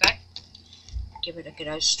 Okay? Give it a good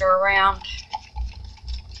old stir around.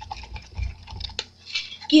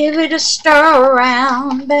 Give it a stir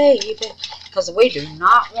around, baby. Because we do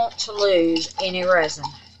not want to lose any resin,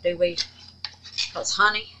 do we? Because,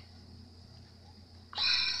 honey,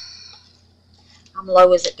 I'm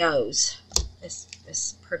low as it goes. This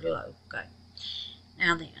is pretty low. Okay.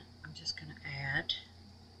 Now then, I'm just going to add.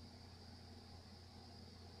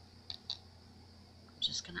 I'm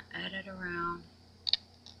just going to add it around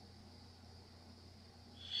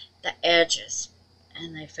the edges.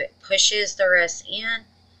 And if it pushes the rest in,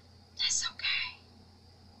 that's okay.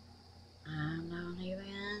 I don't even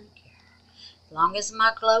care. As long as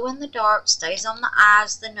my glow in the dark stays on the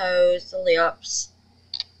eyes, the nose, the lips,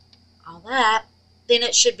 all that, then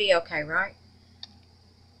it should be okay, right?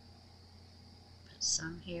 Put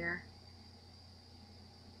some here.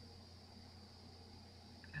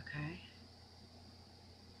 Okay.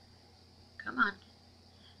 Come on.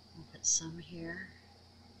 We'll put some here.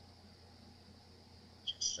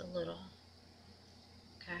 Just a little.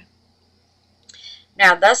 Okay.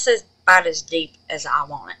 Now this is about as deep as I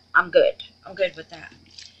want it. I'm good. I'm good with that.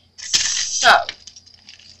 So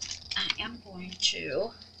I am going to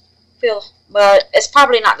fill, but it's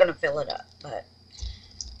probably not going to fill it up, but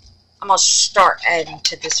I'm going to start adding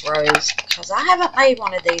to this rose because I haven't made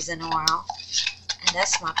one of these in a while, and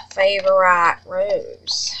that's my favorite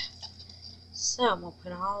rose. So I'm going to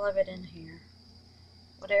put all of it in here,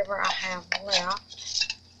 whatever I have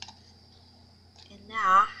left. And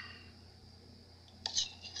now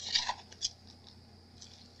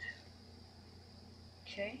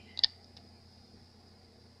okay.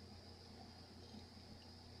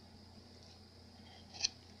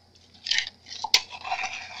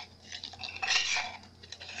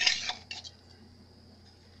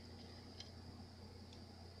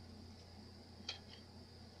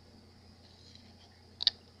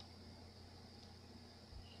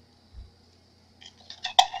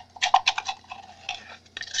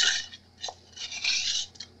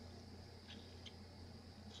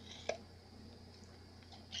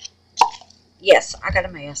 Yes, I got a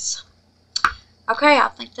mess. Okay, I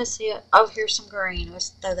think that's it. Oh, here's some green. Let's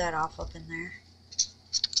throw that off up in there.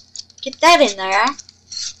 Get that in there.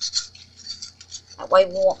 That way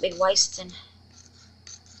we won't be wasting.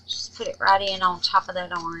 Just put it right in on top of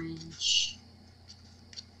that orange.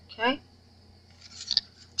 Okay.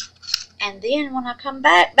 And then when I come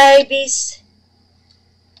back, babies,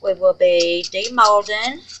 we will be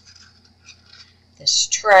demolding this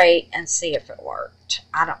tray and see if it worked.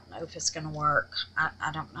 I don't know if it's going to work.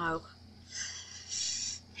 I don't know.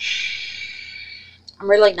 I'm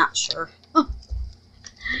really not sure.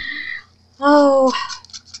 Oh.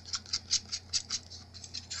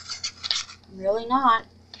 I'm really not.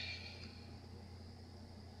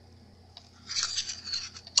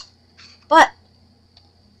 But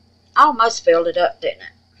I almost filled it up, didn't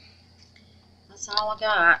it? That's all I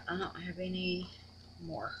got. I don't have any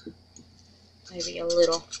more. Maybe a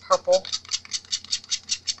little purple.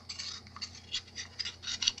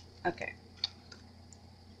 Okay.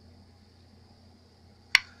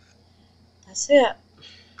 That's it.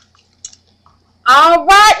 All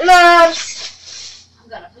right, loves. I'm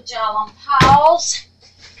going to put y'all on pause.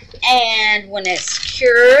 And when it's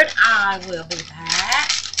cured, I will be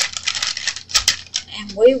back.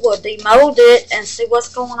 And we will demold it and see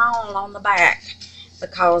what's going on the back.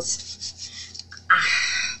 Because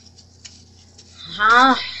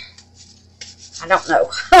I don't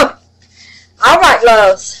know. All right,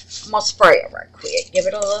 loves. I'm going to spray it right quick. Give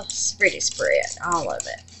it a little spready spread. All of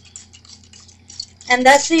it. And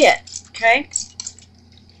that's it. Okay?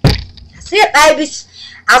 That's it, babies.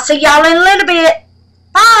 I'll see y'all in a little bit.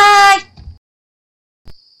 Bye.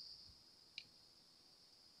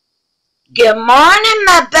 Good morning,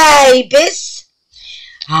 my babies.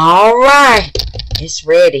 All right. It's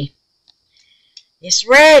ready. It's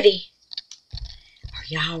ready. Are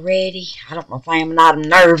y'all ready? I don't know if I am or not. I'm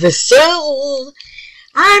nervous. So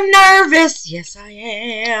I'm nervous. Yes, I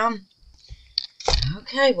am.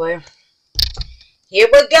 Okay, well, here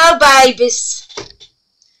we go, babies.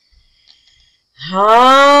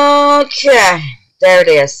 Okay, there it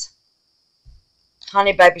is.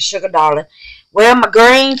 Honey, baby, sugar, darling. Well, my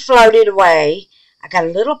green floated away. I got a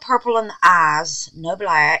little purple in the eyes, no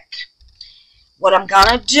black. What I'm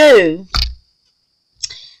going to do,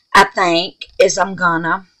 I think, is I'm going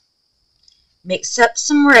to mix up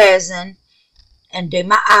some resin and do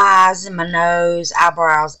my eyes and my nose,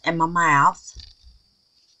 eyebrows, and my mouth.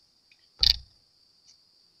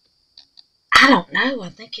 I don't know. I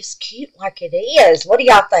think it's cute like it is. What do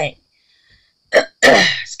y'all think?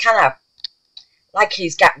 It's kind of like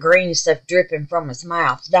he's got green stuff dripping from his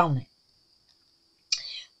mouth, don't it?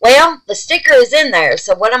 Well, the sticker is in there,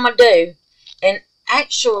 so what I'm going to do, and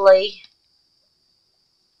actually,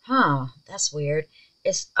 that's weird.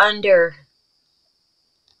 It's under,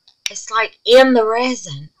 it's like in the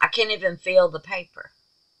resin. I can't even feel the paper.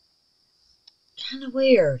 Kind of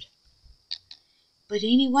weird. But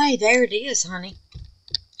anyway, there it is, honey.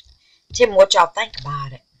 Tell me what y'all think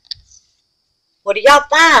about it. What do y'all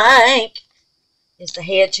think? Is the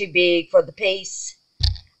head too big for the piece?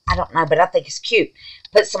 I don't know, but I think it's cute.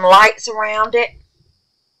 Put some lights around it.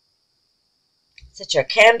 Set your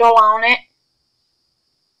candle on it.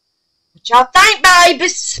 What y'all think,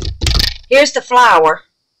 babies? Here's the flower.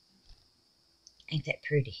 Ain't that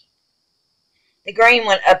pretty? The green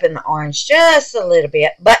went up in the orange just a little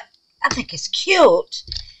bit, but I think it's cute.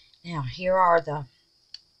 Now, here are the...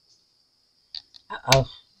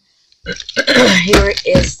 Here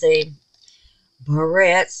is the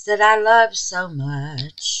barrettes that I love so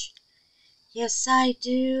much. Yes, I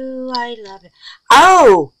do. I love it.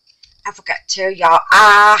 Oh, I forgot to tell y'all,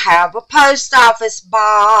 I have a post office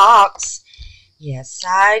box. Yes,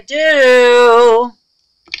 I do.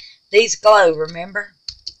 These glow, remember?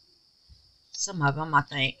 Some of them, I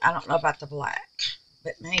think. I don't know about the black,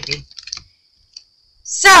 but maybe.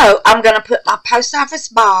 So, I'm going to put my post office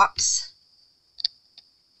box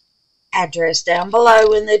address down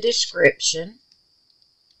below in the description.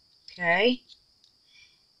 Okay.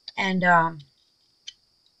 And,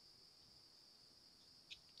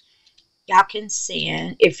 y'all can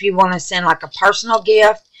send, if you want to send like a personal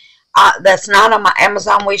gift, that's not on my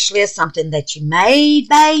Amazon wish list, something that you made,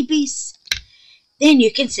 babies, then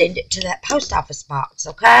you can send it to that post office box,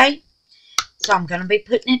 okay? So I'm going to be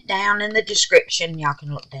putting it down in the description. Y'all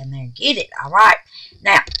can look down there and get it, all right?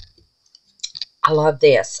 Now, I love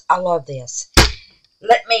this. I love this.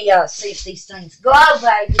 Let me see if these things glow,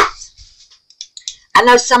 babies. I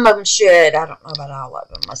know some of them should. I don't know about all of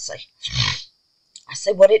them. Let's see. I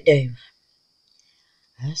see what it do.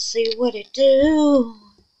 I see what it do.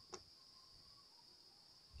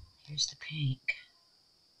 Here's the pink.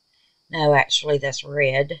 No, actually, that's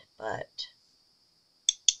red, but...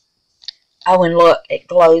 Oh, and look, it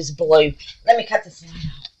glows blue. Let me cut this light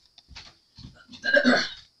off.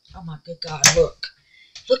 Oh, my good God, look.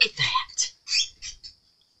 Look at that.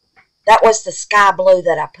 That was the sky blue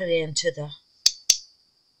that I put into the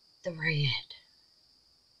red.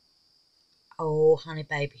 Oh, honey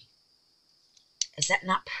baby. Is that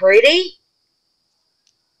not pretty?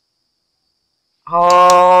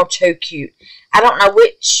 Oh, too cute. I don't know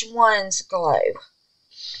which ones glow.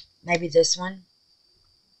 Maybe this one.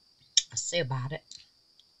 I'll see about it.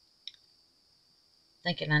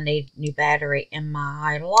 Thinking I need new battery in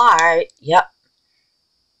my light. Yep.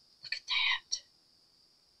 Look at that.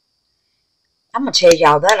 I'm going to tell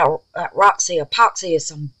y'all that Roxy Epoxy is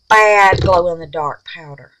some bad glow-in-the-dark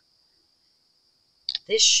powder.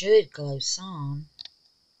 This should glow some.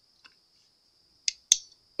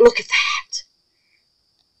 Look at that.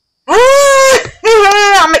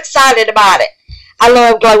 Ah, I'm excited about it. I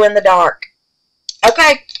love glow-in-the-dark.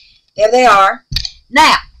 Okay. There they are.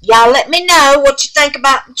 Now, y'all let me know what you think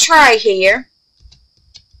about the tray here.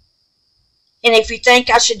 And if you think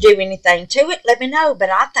I should do anything to it, let me know. But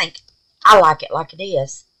I think I like it like it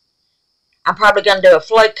is. I'm probably going to do a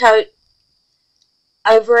float coat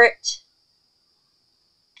over it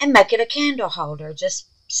and make it a candle holder. Just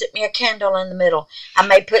sit me a candle in the middle. I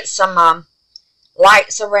may put some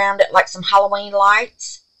lights around it, like some Halloween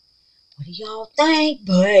lights. What do y'all think,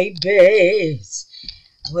 babies?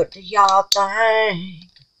 What do y'all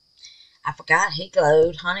think? I forgot he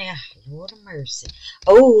glowed, honey. Lord of mercy.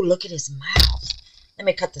 Oh, look at his mouth. Let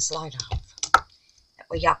me cut this light off. That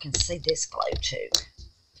way y'all can see this glow too.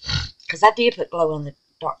 Because I did put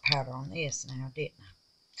glow-in-the-dark powder on this now, didn't I?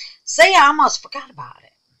 See, I almost forgot about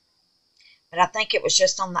it. But I think it was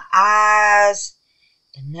just on the eyes,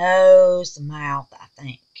 the nose, the mouth, I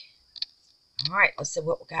think. All right, let's see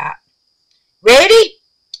what we got. Ready?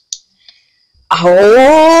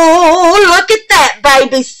 Oh, look at that,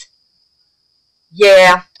 babies.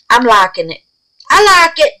 Yeah, I'm liking it. I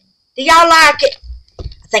like it. Do y'all like it?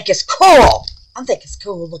 I think it's cool. I think it's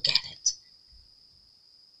cool. Look at it.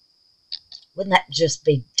 Wouldn't that just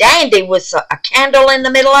be dandy with a candle in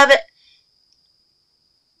the middle of it?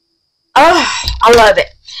 Oh, I love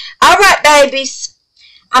it. All right, babies.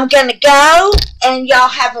 I'm going to go, and y'all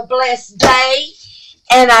have a blessed day.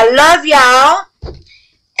 And I love y'all.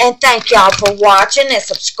 And thank y'all for watching and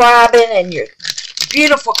subscribing and your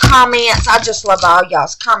beautiful comments. I just love all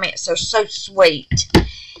y'all's comments. They're so sweet.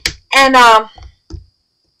 And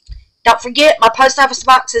don't forget, my post office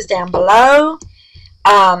box is down below.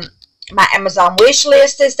 My Amazon wish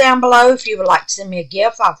list is down below if you would like to send me a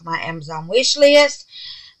gift off my Amazon wish list.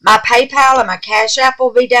 My PayPal and my Cash App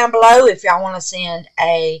will be down below if y'all want to send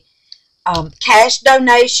a cash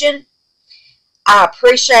donation. I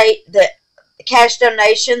appreciate the cash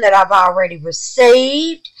donation that I've already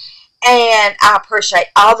received. And I appreciate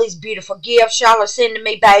all these beautiful gifts y'all are sending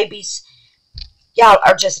me, babies. Y'all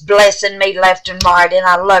are just blessing me left and right, and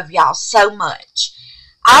I love y'all so much.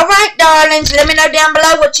 All right, darlings, let me know down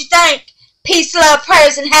below what you think. Peace, love,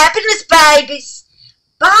 prayers, and happiness, babies.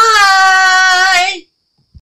 Bye.